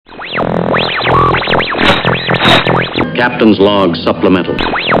Captain's Log Supplemental.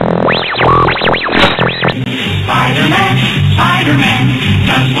 Spider-Man, Spider-Man,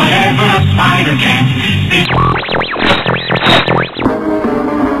 does whatever a spider can.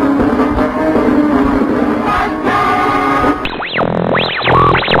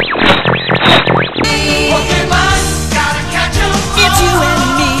 Pokemon, gotta catch 'em all. It's you and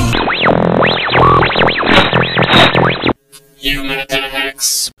me. Human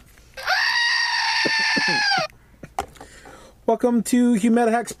attacks. Welcome to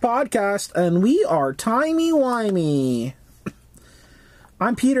Humetahex Podcast, and we are timey-wimey.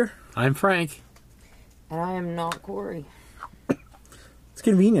 I'm Peter. I'm Frank. And I am not Corey. It's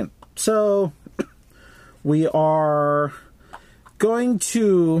convenient. So, we are going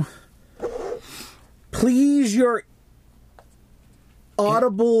to please your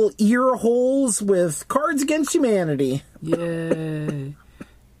audible ear holes with Cards Against Humanity. Yay.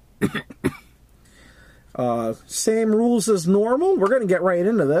 Same rules as normal. We're going to get right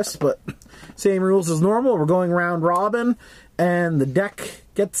into this, but same rules as normal. We're going round robin, and the deck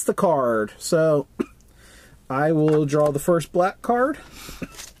gets the card. So, I will draw the first black card.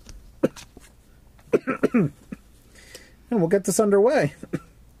 And we'll get this underway.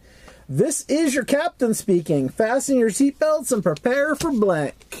 This is your captain speaking. Fasten your seatbelts and prepare for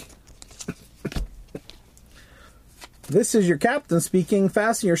blank. This is your captain speaking.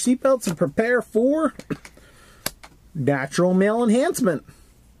 Fasten your seatbelts and prepare for natural male enhancement.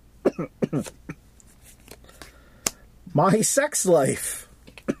 My sex life.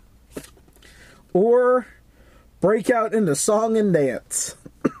 Or break out into song and dance.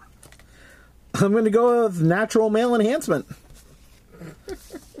 I'm going to go with natural male enhancement.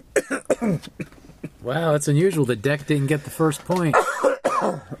 Wow, it's unusual. The deck didn't get the first point.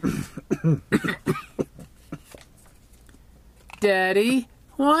 Daddy,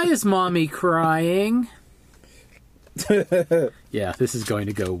 why is Mommy crying? Yeah, this is going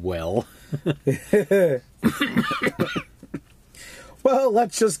to go well. Well,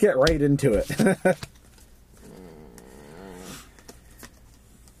 let's just get right into it.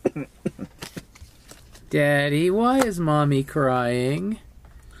 Daddy, why is Mommy crying?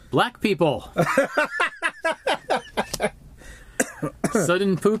 Black people.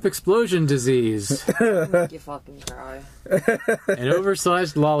 Sudden poop explosion disease. Make you fucking cry. An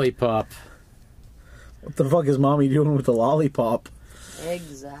oversized lollipop. What the fuck is Mommy doing with the lollipop?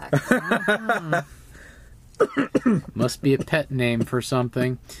 Exactly. Must be a pet name for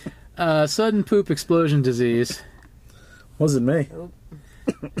something. Sudden poop explosion disease. Wasn't me. Nope.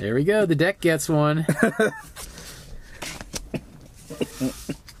 There we go. The deck gets one.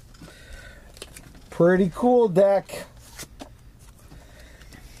 Pretty cool deck.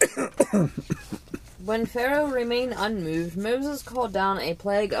 When Pharaoh remained unmoved, Moses called down a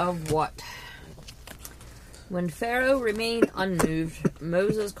plague of what? When Pharaoh remained unmoved,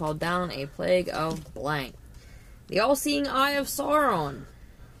 Moses called down a plague of blank. The all-seeing eye of Sauron.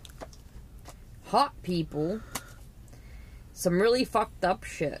 Hot people. Some really fucked up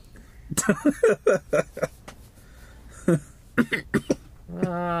shit.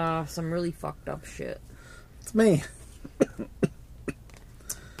 Some really fucked up shit. It's me.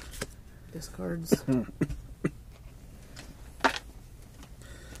 Discards.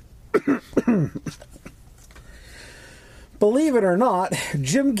 Believe it or not,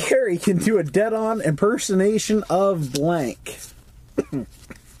 Jim Carrey can do a dead-on impersonation of blank.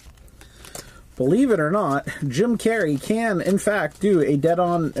 Believe it or not, Jim Carrey can, in fact, do a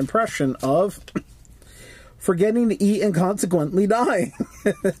dead-on impression of forgetting to eat and consequently dying.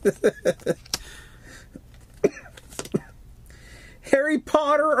 Harry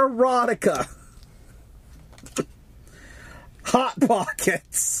Potter erotica. Hot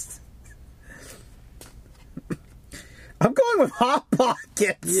Pockets. I'm going with Hot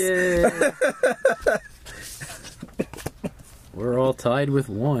Pockets. Yeah. We're all tied with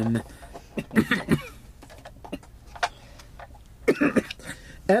one.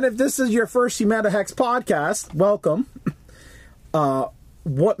 And if this is your first Humetahex podcast, welcome.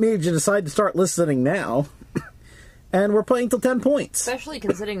 What made you decide to start listening now? And we're playing till 10 points. Especially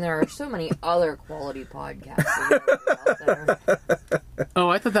considering there are so many other quality podcasts out there. Oh,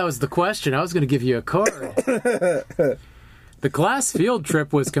 I thought that was the question. I was going to give you a card. The class field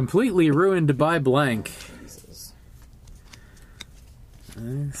trip was completely ruined by blank. Jesus.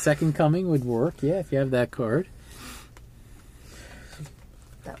 Second coming would work, yeah, if you have that card.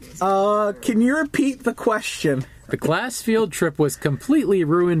 That was Can you repeat the question? The class field trip was completely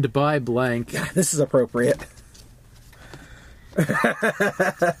ruined by blank. This is appropriate.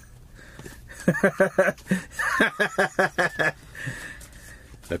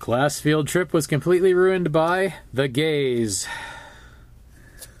 The class field trip was completely ruined by the gays.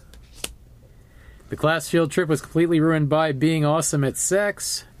 The class field trip was completely ruined by being awesome at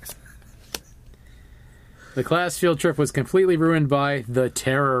sex. The class field trip was completely ruined by the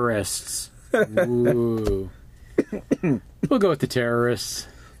terrorists. Ooh. We'll go with the terrorists.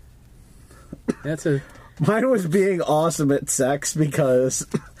 That's a... Mine was being awesome at sex because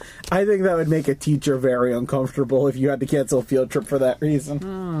I think that would make a teacher very uncomfortable if you had to cancel a field trip for that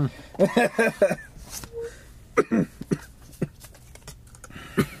reason.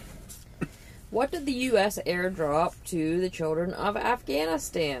 What did the U.S. airdrop to the children of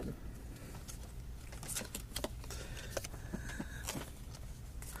Afghanistan?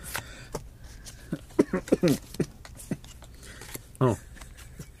 Oh.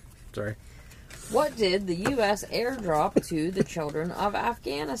 Sorry. What did the U.S. airdrop to the children of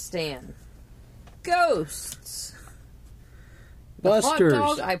Afghanistan? Ghosts. The Busters.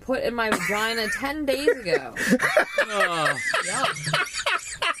 hot dog I put in my vagina 10 days ago. Oh. Yup.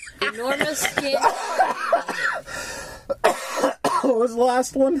 Enormous skin. What was the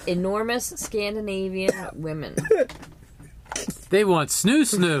last one? Enormous Scandinavian women. They want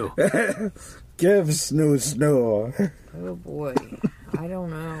snoo. Give snoo. Oh boy. I don't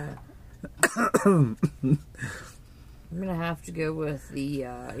know. I'm gonna have to go with the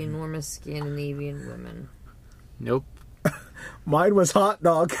enormous Scandinavian women. Nope. Mine was hot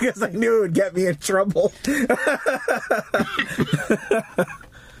dog because I knew it would get me in trouble.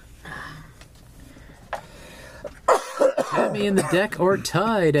 Have me in the deck or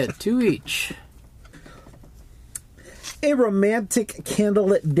tied at 2 each. A romantic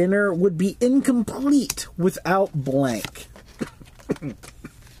candlelit dinner would be incomplete without blank.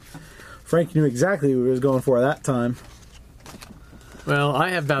 Frank knew exactly what he was going for that time. Well, I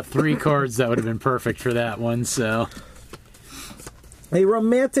have about 3 cards that would have been perfect for that one, so... A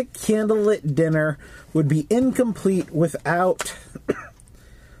romantic candlelit dinner would be incomplete without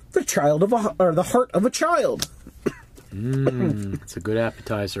the heart of a child. It's a good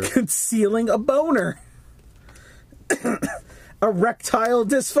appetizer. Concealing a boner. Erectile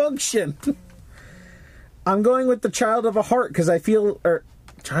dysfunction. I'm going with the child of a heart because I feel...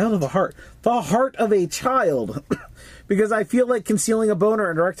 child of a heart. The heart of a child. Because I feel like concealing a boner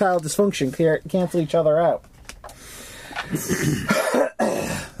and erectile dysfunction cancel each other out.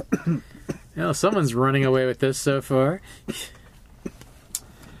 Well, someone's running away with this so far.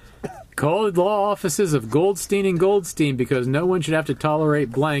 Call the law offices of Goldstein and Goldstein because no one should have to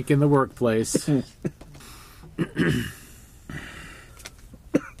tolerate blank in the workplace.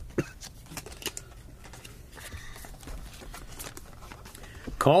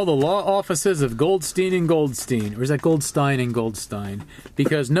 Call the law offices of Goldstein and Goldstein. Or is that Goldstein and Goldstein?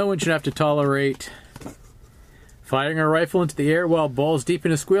 Because no one should have to tolerate firing a rifle into the air while balls deep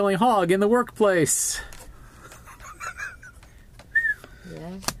in a squealing hog in the workplace.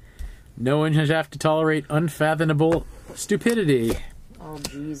 Yeah. No one should have to tolerate unfathomable stupidity. Oh,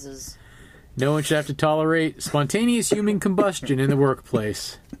 Jesus. No one should have to tolerate spontaneous human combustion in the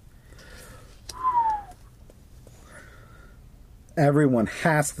workplace. Everyone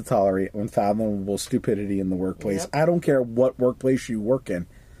has to tolerate unfathomable stupidity in the workplace. Yep. I don't care what workplace you work in.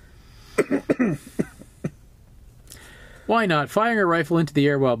 Why not? Firing a rifle into the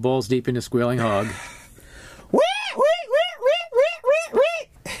air while balls deep in a squealing hog.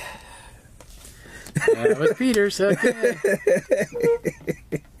 That was Peter's. Okay.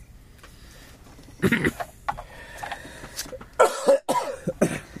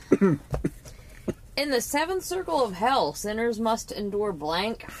 In the seventh circle of hell, sinners must endure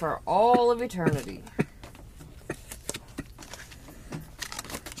blank for all of eternity.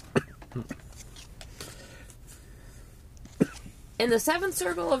 In the seventh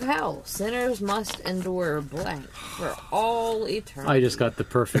circle of hell, sinners must endure blank for all eternity. I just got the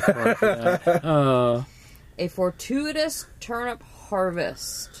perfect card for that. A fortuitous turnip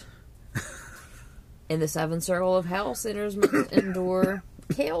harvest. In the seventh circle of hell, sinners must endure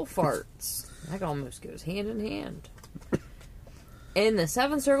kale farts. That almost goes hand in hand. In the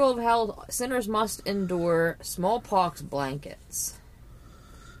seventh circle of hell, sinners must endure smallpox blankets.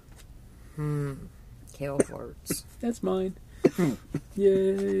 Kale farts. That's mine.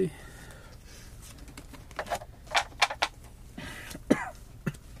 Yay.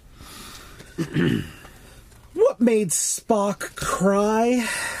 What made Spock cry?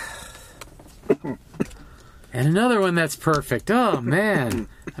 And another one that's perfect. Oh, man.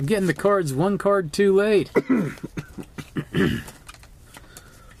 I'm getting the cards one card too late.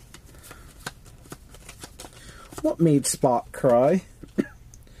 What made Spock cry?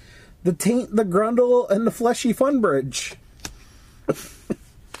 The taint, the grundle, and the fleshy fun bridge.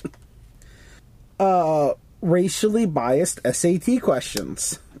 racially biased SAT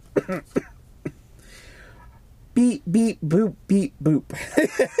questions. Beep, beep, boop, beep, boop.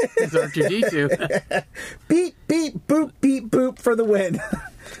 It's R2D2. Beep, beep, boop for the win.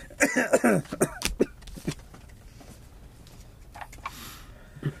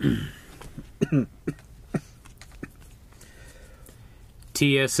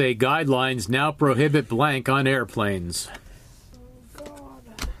 TSA guidelines now prohibit blank on airplanes.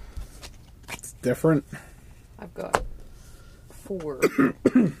 It's different. I've got 4.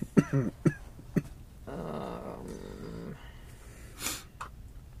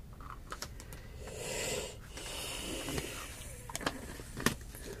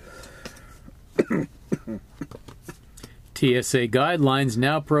 TSA guidelines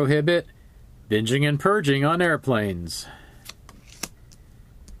now prohibit binging and purging on airplanes.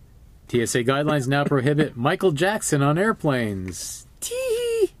 TSA guidelines now prohibit Michael Jackson on airplanes.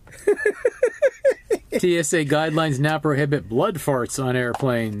 Tee. TSA guidelines now prohibit blood farts on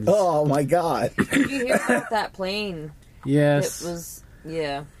airplanes. Oh my god. Did you hear about that plane? Yes. It was,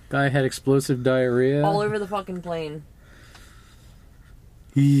 yeah, Guy had explosive diarrhea. all over the fucking plane.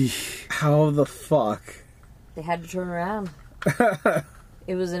 How the fuck? They had to turn around.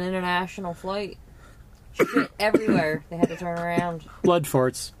 It was an international flight. Shit everywhere. They had to turn around. Blood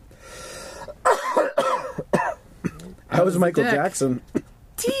farts. How was Michael deck. Jackson?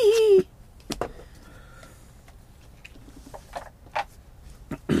 Tee.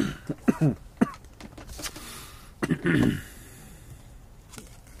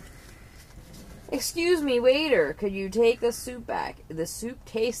 Excuse me, waiter. Could you take the soup back? The soup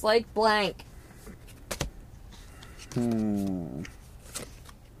tastes like blank.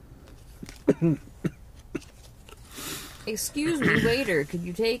 Excuse me, waiter. Could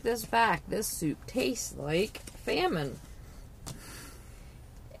you take this back? This soup tastes like famine.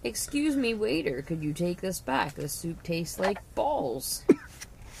 Excuse me, waiter. Could you take this back? This soup tastes like balls.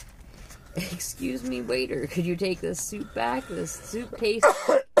 Excuse me, waiter. Could you take this soup back? This soup tastes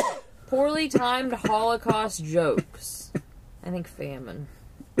poorly timed Holocaust jokes. I think famine.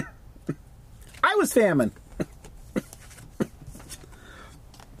 I was famine.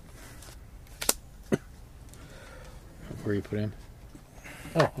 Where you put him?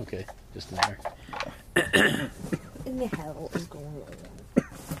 Oh, okay. Just in there. What in the hell is going on?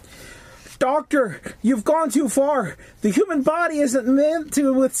 Doctor, you've gone too far. The human body isn't meant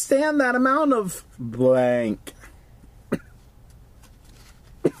to withstand that amount of blank.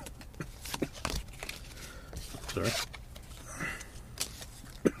 Sorry.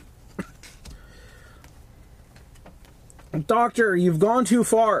 Doctor, you've gone too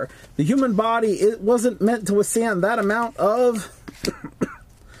far. The human body, it wasn't meant to withstand that amount of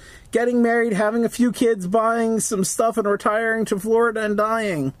getting married, having a few kids, buying some stuff, and retiring to Florida and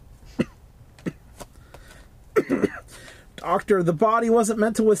dying. Doctor, the body wasn't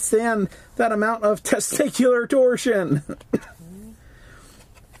meant to withstand that amount of testicular torsion.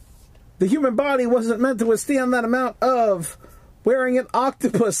 The human body wasn't meant to withstand that amount of wearing an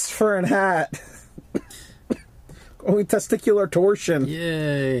octopus for a hat. Only testicular torsion.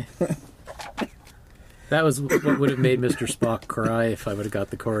 Yay. That was what would have made Mr. Spock cry if I would have got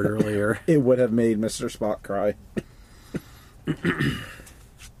the card earlier. It would have made Mr. Spock cry.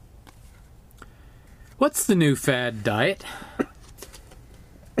 What's the new fad diet?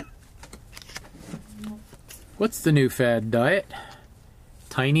 What's the new fad diet?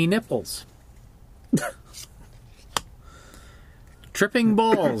 Tiny nipples. Tripping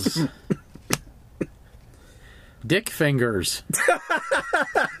balls. Dick fingers.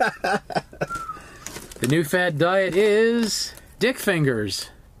 The new fad diet is dick fingers.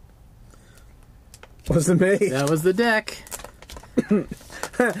 Wasn't me. That was the deck.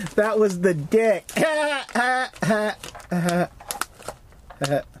 That was the dick.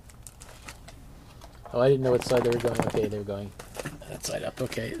 Oh, I didn't know what side they were going. Okay, they were going that side up.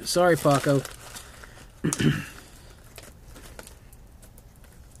 Okay. Sorry, Paco.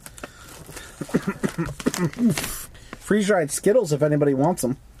 Freeze-dried Skittles if anybody wants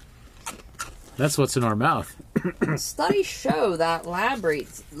them. That's what's in our mouth. Studies show that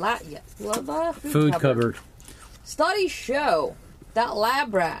Food cupboard. Studies show that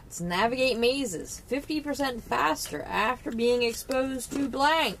lab rats navigate mazes 50% faster after being exposed to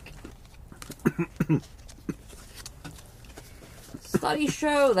blank. Studies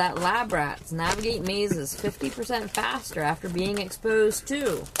show that lab rats navigate mazes 50% faster after being exposed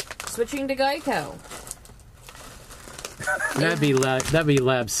to. Switching to Geico. That'd be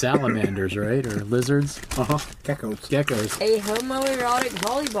lab salamanders, right? Or lizards? Uh-huh. Geckos. A homoerotic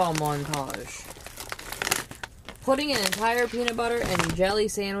volleyball montage. Putting an entire peanut butter and jelly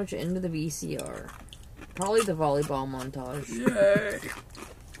sandwich into the VCR. Probably the volleyball montage. Yay!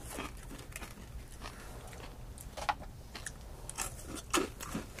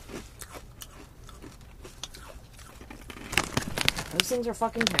 Those things are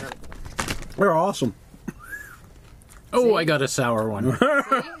fucking terrible. They're awesome. Oh, See? I got a sour one.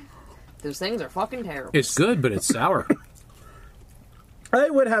 See? Those things are fucking terrible. It's good, but it's sour.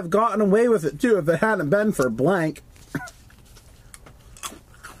 I would have gotten away with it too if it hadn't been for blank.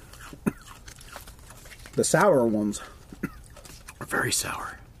 The sour ones. Very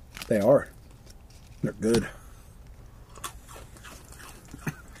sour. They are. They're good.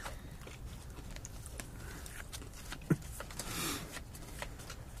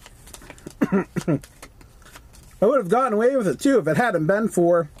 I would have gotten away with it too if it hadn't been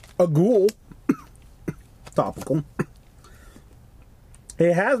for a ghoul. Topical.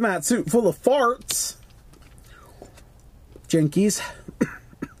 A hazmat suit full of farts. Jinkies.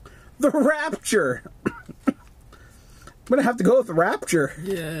 The Rapture. I'm gonna have to go with the Rapture.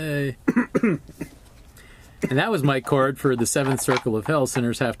 Yay. And that was my chord for the seventh circle of hell.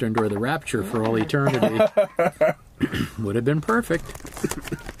 Sinners have to endure the rapture for all eternity. Would have been perfect.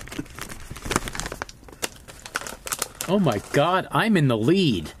 Oh my god, I'm in the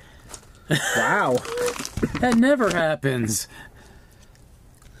lead. Wow. That never happens.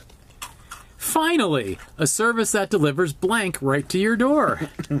 Finally, a service that delivers blank right to your door.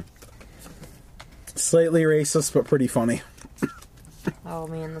 Slightly racist, but pretty funny. Oh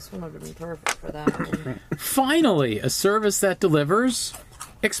man, this one would have been perfect for that one. Finally, a service that delivers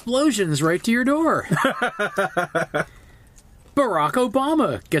explosions right to your door. Barack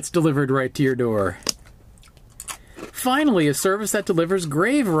Obama gets delivered right to your door. Finally, a service that delivers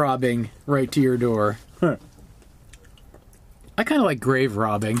grave robbing right to your door. Huh. I kind of like grave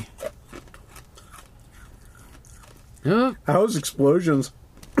robbing. Oh, How's explosions?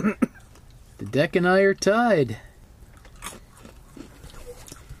 the deck and I are tied.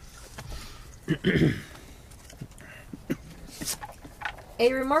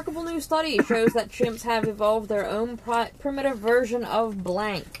 A remarkable new study shows that chimps have evolved their own primitive version of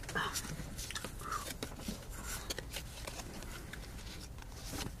blank.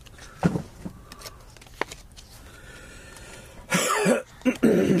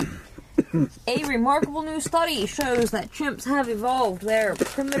 A remarkable new study shows that chimps have evolved their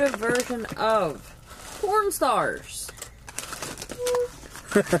primitive version of porn stars.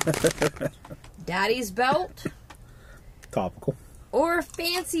 Daddy's belt Topical. or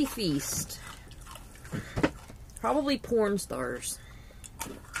fancy feast. Probably porn stars.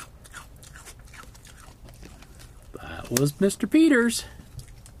 That was Mr. Peters.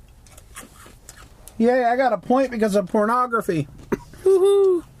 Yay, I got a point because of pornography.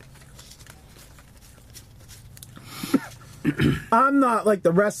 Woohoo! I'm not like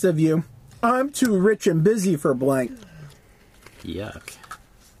the rest of you. I'm too rich and busy for blank. Yuck.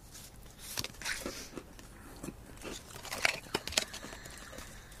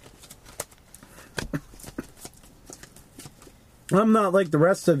 I'm not like the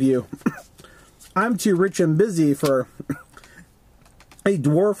rest of you. I'm too rich and busy for a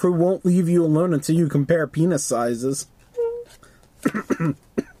dwarf who won't leave you alone until you compare penis sizes.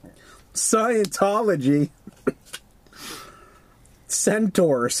 Scientology.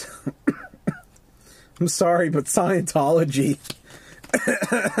 Centaurs. I'm sorry, but Scientology.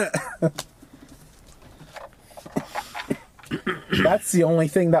 That's the only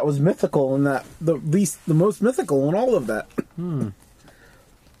thing that was mythical in that. The most mythical in all of that.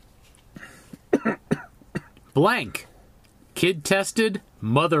 Blank. Kid tested,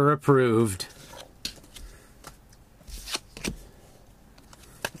 mother approved.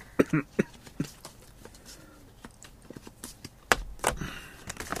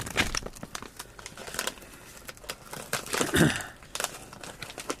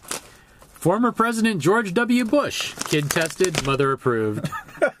 Former President George W. Bush. Kid tested, mother approved.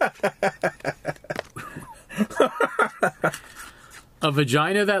 A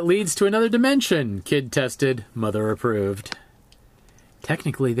vagina that leads to another dimension. Kid tested, mother approved.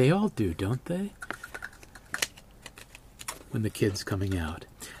 Technically, they all do, don't they? When the kid's coming out.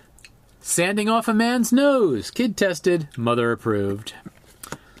 Sanding off a man's nose. Kid tested, mother approved.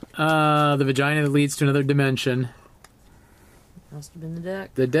 The vagina that leads to another dimension. Must have been the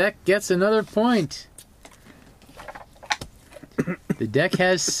deck. The deck gets another point. The deck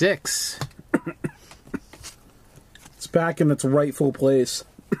has 6. It's back in its rightful place.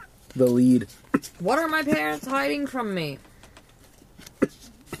 The lead. What are my parents hiding from me?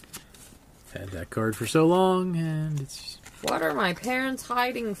 Had that card for so long, and it's... What are my parents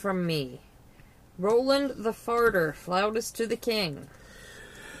hiding from me? Roland the Farter, flautist to the king.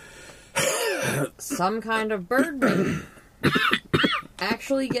 Some kind of bird man.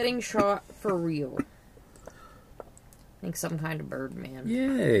 Actually getting shot for real. I think some kind of bird man.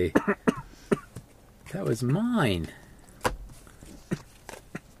 Yay. That was mine.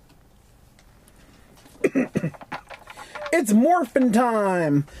 It's morphin'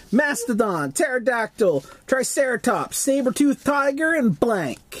 time! Mastodon, pterodactyl, triceratops, saber-toothed tiger, and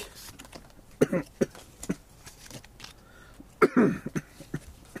blank.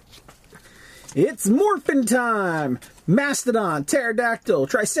 It's morphin' time! Mastodon, pterodactyl,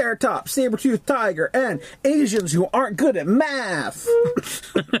 triceratops, saber-toothed tiger, and Asians who aren't good at math!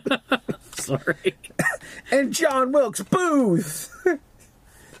 Sorry. And John Wilkes Booth!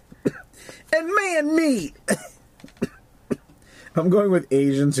 And man meat! I'm going with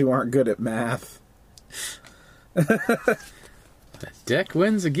Asians who aren't good at math. The deck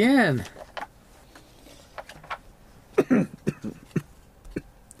wins again.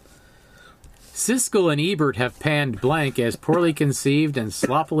 Siskel and Ebert have panned blank as poorly conceived and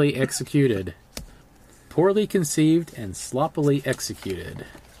sloppily executed. Poorly conceived and sloppily executed.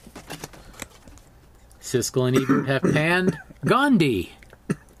 Siskel and Ebert have panned Gandhi.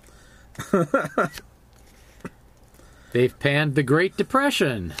 They've panned the Great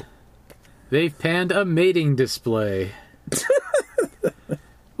Depression. They've panned a mating display.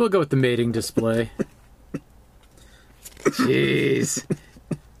 We'll go with the mating display. Jeez.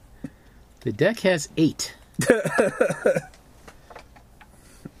 The deck has 8.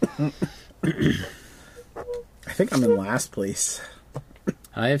 I think I'm in last place.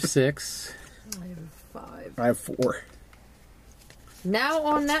 I have 6. I have 5. I have 4. Now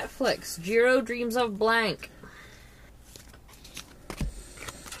on Netflix, Jiro Dreams of Blank.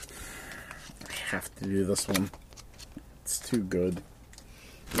 I have to do this one. It's too good.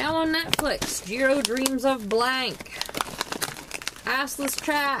 Now on Netflix, Jiro Dreams of Blank. Assless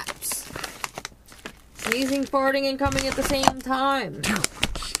chaps. Sneezing, farting, and coming at the same time.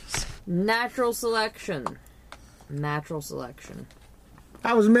 Natural selection. Natural selection.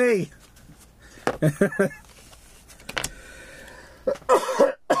 That was me.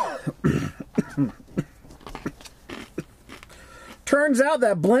 Turns out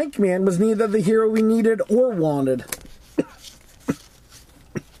that Blank Man was neither the hero we needed or wanted.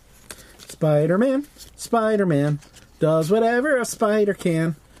 Spider-Man, Spider-Man, does whatever a spider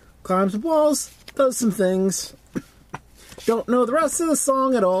can. Climbs walls, does some things. Don't know the rest of the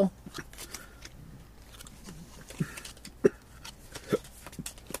song at all.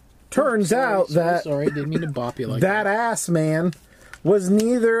 Turns out that Sorry, didn't mean to bop you like that ass man was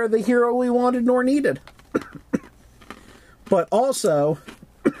neither the hero we wanted nor needed. But also,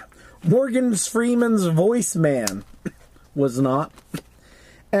 Morgan Freeman's voice man was not.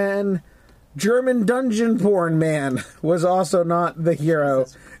 And German dungeon porn man was also not the hero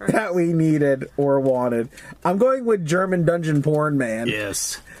that we needed or wanted. I'm going with German dungeon porn man.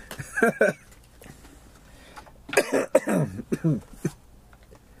 Yes. I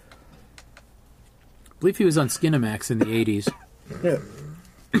believe he was on Skinamax in the 80s.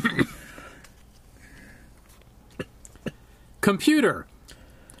 Computer.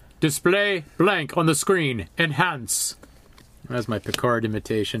 Display blank on the screen. Enhance. That's my Picard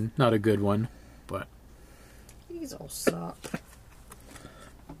imitation. Not a good one, but... These all suck.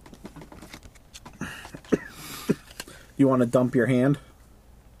 You want to dump your hand?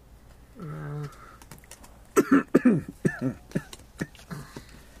 No.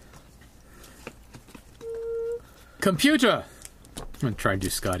 Computer. I'm going to try and do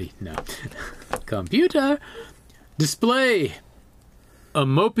Scotty. No. Computer. Display. A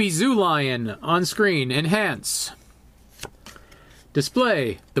mopey zoo lion on screen. Enhance.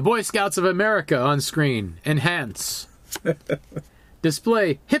 Display. The Boy Scouts of America on screen. Enhance.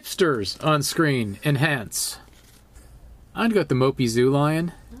 Display. Hipsters on screen. Enhance. I'd go with the mopey zoo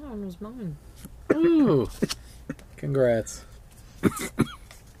lion. That one was mine. Ooh. Congrats.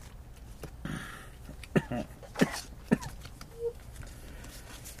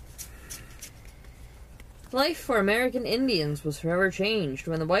 Life for American Indians was forever changed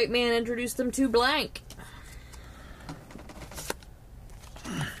when the white man introduced them to blank.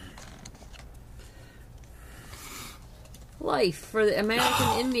 Life for the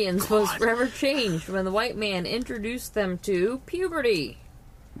American Indians was forever changed when the white man introduced them to puberty.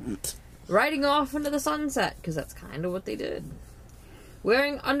 Riding off into the sunset, because that's kind of what they did.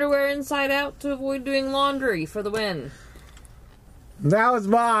 Wearing underwear inside out to avoid doing laundry for the win. That was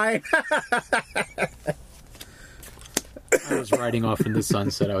mine. I was riding off in the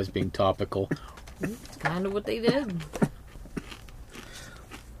sunset. I was being topical. That's kind of what they did.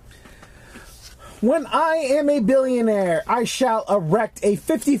 When I am a billionaire, I shall erect a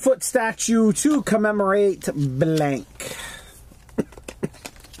 50-foot statue to commemorate blank.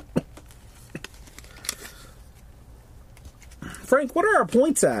 Frank, what are our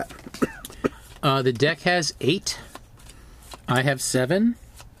points at? The deck has 8. I have 7.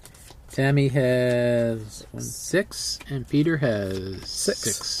 Tammy has 6. And Peter has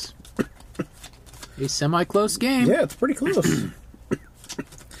 6. A semi-close game. Yeah, it's pretty close.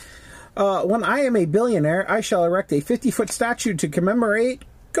 When I am a billionaire, I shall erect a 50-foot statue to commemorate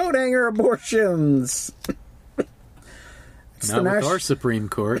coat hanger abortions. Not with our Supreme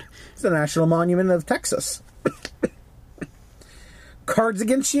Court. It's the National Monument of Texas. Cards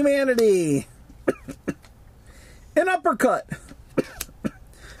Against Humanity. An uppercut.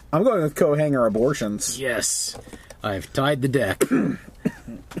 I'm going with coat hanger abortions. Yes. I've tied the deck.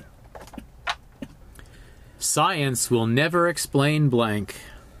 Science will never explain blank.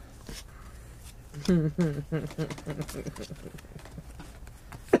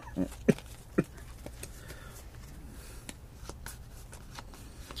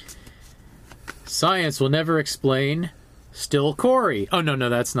 Science will never explain still Corey. Oh no,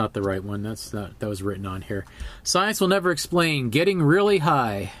 that's not the right one. That was written on here. Science will never explain getting really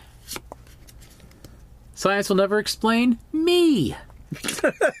high. Science will never explain me.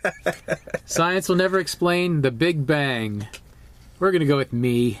 Science will never explain the Big Bang. We're gonna go with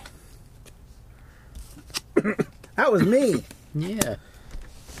me. That was me. Yeah.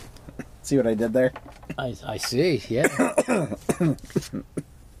 See what I did there? I see, yeah.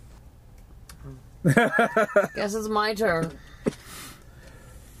 Guess it's my turn.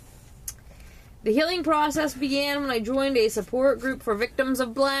 The healing process began when I joined a support group for victims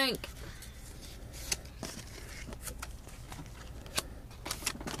of blank.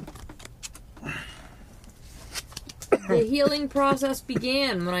 The healing process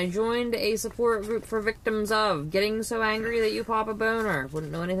began when I joined a support group for victims of getting so angry that you pop a boner.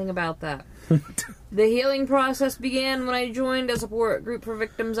 Wouldn't know anything about that. The healing process began when I joined a support group for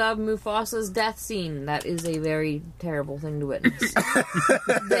victims of Mufasa's death scene. That is a very terrible thing to witness.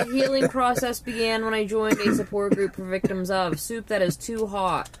 The healing process began when I joined a support group for victims of soup that is too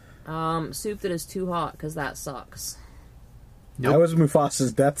hot. Soup that is too hot, because that sucks. Nope. That was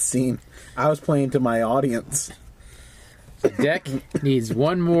Mufasa's death scene. I was playing to my audience. The deck needs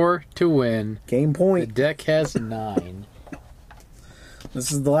one more to win. Game The point. deck has 9.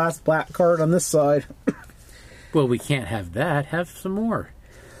 This is the last black card on this side. Well, we can't have that. Have some more.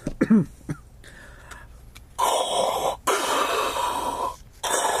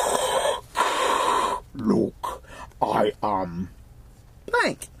 Look, I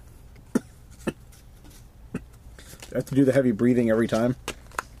blank. Do I have to do the heavy breathing every time?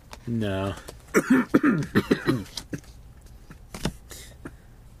 No.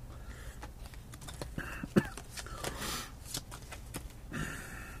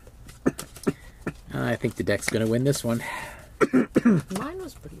 I think the deck's going to win this one. Mine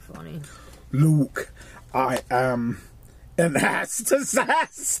was pretty funny. Luke, I am an ass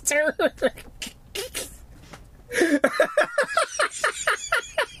disaster.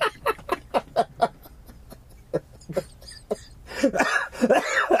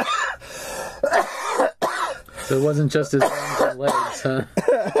 So it wasn't just his arms and legs, huh?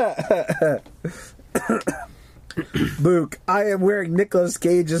 Luke, I am wearing Nicolas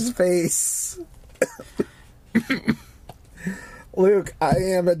Cage's face. Luke, I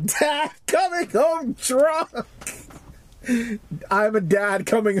am a dad coming home drunk. I'm a dad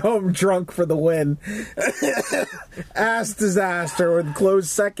coming home drunk for the win. Ass disaster with close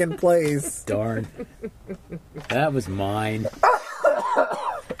second place. Darn. That was mine.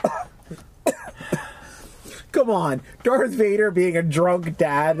 Come on, Darth Vader being a drunk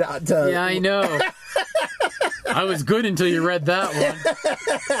dad. Yeah, I know. I was good until you read that one.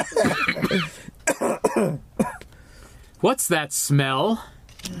 What's that smell?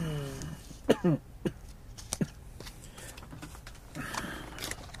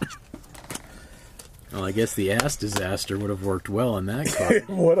 Well, I guess the ass disaster would have worked well in that card.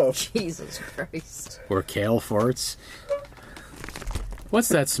 What a Jesus Christ. Or kale farts. What's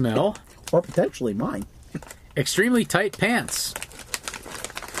that smell? or potentially mine. Extremely tight pants.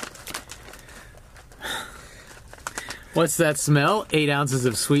 What's that smell? 8 ounces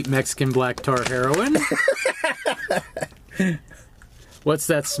of sweet Mexican black tar heroin. What's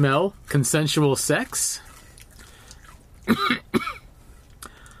that smell? Consensual sex.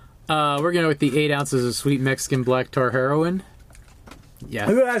 We're going with the 8 ounces of sweet Mexican black tar heroin. Yeah.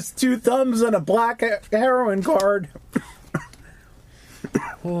 Who has 2 thumbs and a black heroin card?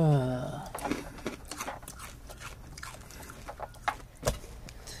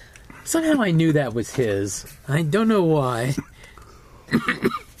 Somehow I knew that was his. I don't know why.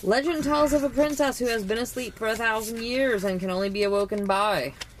 Legend tells of a princess who has been asleep for 1,000 years and can only be awoken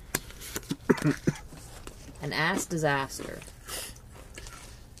by an ass disaster.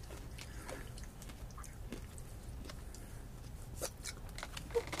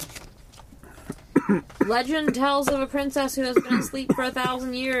 Legend tells of a princess who has been asleep for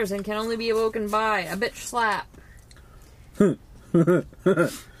 1,000 years and can only be awoken by a bitch slap.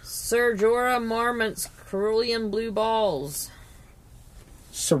 Sir Jorah Mormont's cerulean blue balls.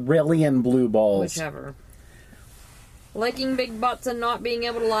 Cerulean blue balls. Whichever. Liking big butts and not being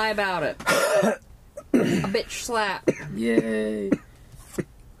able to lie about it. A bitch slap. Yay.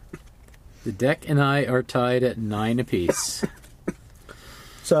 The deck and I are tied at 9 apiece.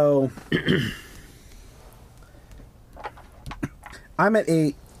 So, I'm at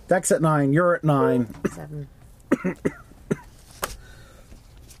 8. Deck's at 9. You're at 9. 7.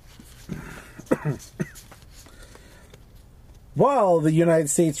 While the United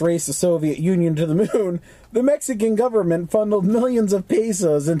States raced the Soviet Union to the moon, the Mexican government funneled millions of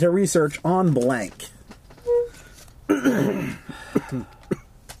pesos into research on blank.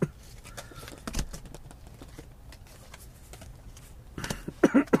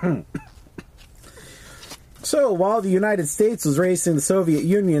 So, while the United States was racing the Soviet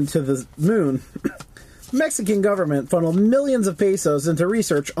Union to the moon, the Mexican government funneled millions of pesos into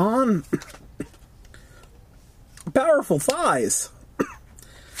research on powerful thighs.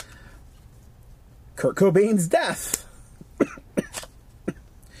 Kurt Cobain's death.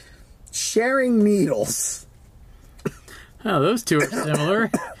 Sharing needles. Oh, those two are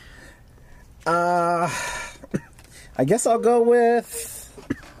similar. I guess I'll go with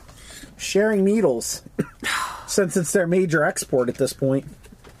sharing needles, since it's their major export at this point.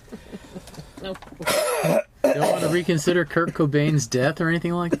 Nope. Don't want to reconsider Kurt Cobain's death or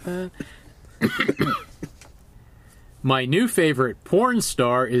anything like that? My new favorite porn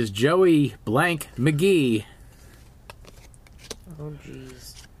star is Joey Blank McGee. Oh,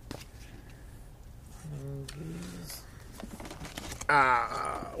 jeez. Oh,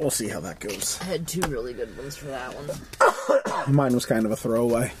 jeez. We'll see how that goes. I had 2 really good ones for that one. Mine was kind of a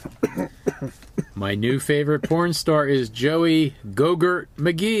throwaway. My new favorite porn star is Joey Gogurt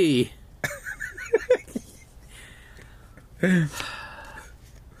McGee.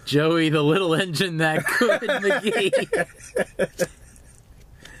 Joey the little engine that could McGee.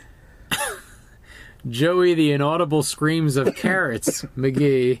 Joey the inaudible screams of carrots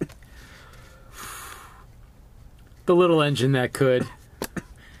McGee. The little engine that could.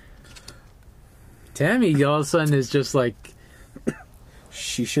 Tammy all of a sudden is just like...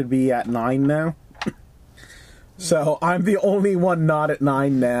 She should be at 9 now. So I'm the only one not at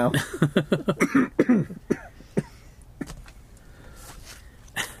 9 now.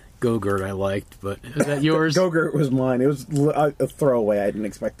 Gogurt I liked, but is that yours? Gogurt was mine. It was a throwaway. I didn't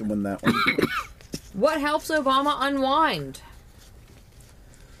expect to win that one. What helps Obama unwind?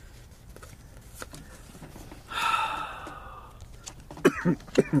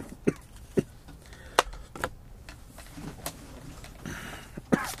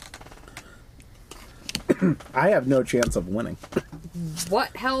 I have no chance of winning.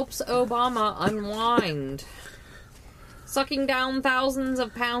 What helps Obama unwind? Sucking down thousands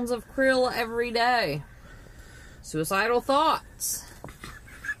of pounds of krill every day. Suicidal thoughts.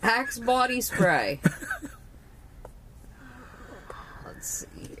 Axe body spray. Let's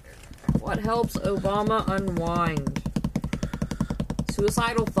see here. What helps Obama unwind?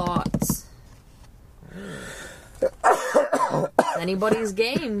 Suicidal thoughts. It's anybody's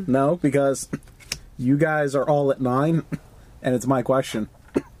game. No, because you guys are all at 9, and it's my question.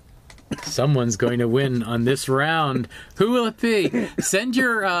 Someone's going to win on this round. Who will it be? Send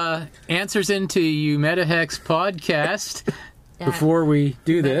your answers into you MetaHex podcast before we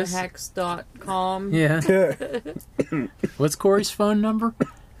do this. MetaHex.com. Yeah. What's Corey's phone number?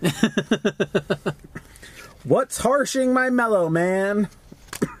 What's harshing my mellow, man?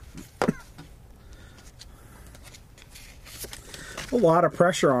 A lot of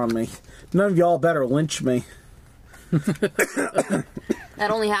pressure on me. None of y'all better lynch me. That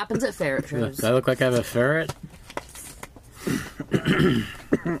only happens at ferret shows. Does I look like I have a ferret?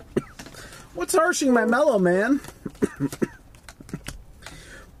 What's harshing my mellow, man?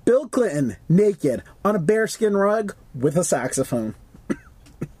 Bill Clinton, naked, on a bearskin rug with a saxophone.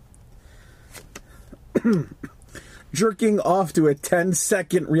 Jerking off to a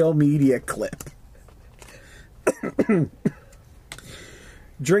 10-second real media clip.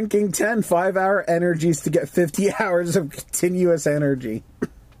 Drinking 10 5-hour energies to get 50 hours of continuous energy.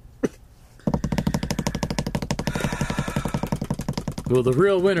 Will the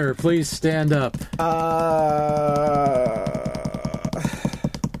real winner please stand up?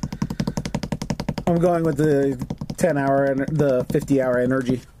 I'm going with the 10-hour and the 50-hour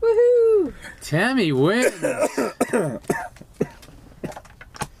energy. Woohoo! Tammy wins.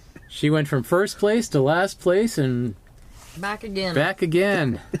 She went from first place to last place and Back again. back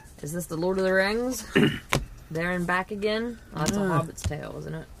again. Is this the Lord of the Rings? There and back again? Oh, that's a Hobbit's tale,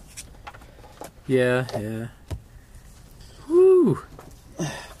 isn't it? Yeah. Woo.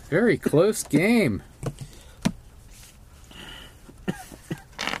 Very close game.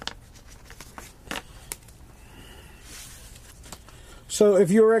 So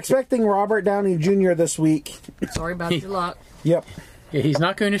if you were expecting Robert Downey Jr. this week, Sorry about your luck. yep. Yeah, he's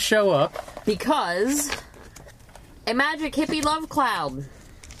not going to show up. Because a magic hippie love cloud.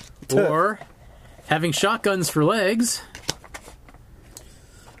 Or having shotguns for legs.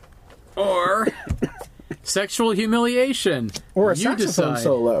 Or sexual humiliation. Or a You saxophone decide.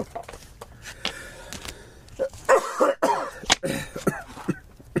 solo.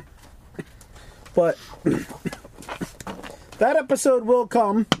 But that episode will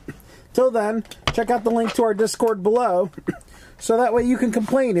come. Till then, check out the link to our Discord below. So that way you can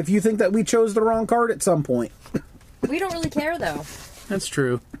complain if you think that we chose the wrong card at some point. We don't really care, though. That's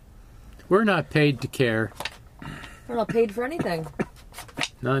true. We're not paid to care. We're not paid for anything.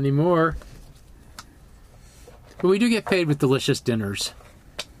 Not anymore. But we do get paid with delicious dinners.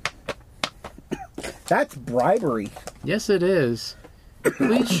 That's bribery. Yes, it is.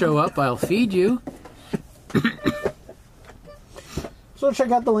 Please show up. I'll feed you. So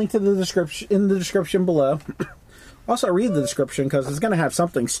check out the link to the description in the description below. Also read the description because it's going to have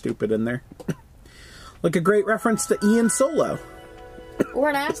something stupid in there. Like a great reference to Ian Solo. Or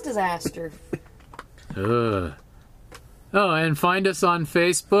an ass disaster. Ugh. Oh, and find us on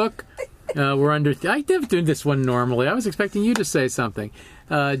Facebook. We're under... I never do this one normally. I was expecting you to say something.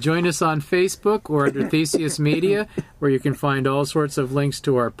 Join us on Facebook or under Theseus Media, where you can find all sorts of links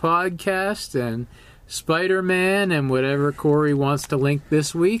to our podcast and Spider-Man and whatever Corey wants to link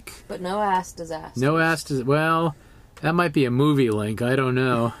this week. But no ass disaster. No ass... Well, that might be a movie link. I don't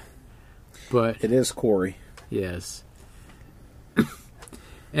know. But... It is Corey. Yes.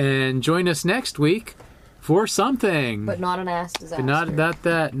 And join us next week for something. But not an ass disaster. But not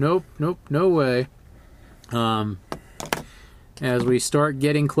that. Nope, no way. As we start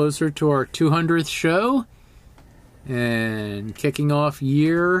getting closer to our 200th show and kicking off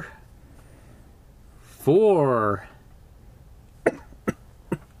year 4.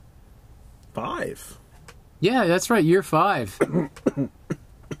 5. Yeah, that's right, year 5.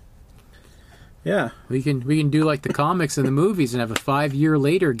 Yeah. We can do like the comics and the movies and have a 5-year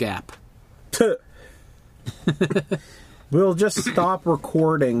later gap. We'll just stop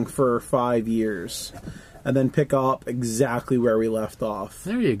recording for 5 years and then pick up exactly where we left off.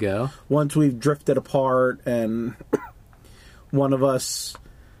 There you go. Once we've drifted apart and one of us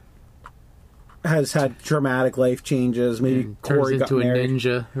has had dramatic life changes, maybe And turns Corey got into a married.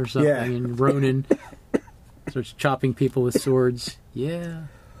 ninja or something, Yeah. and Ronin starts chopping people with swords. Yeah.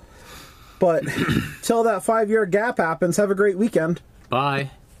 But till that 5-year gap happens, have a great weekend.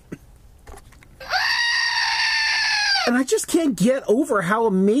 Bye. And I just can't get over how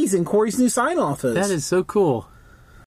amazing Corey's new sign-off is. That is so cool.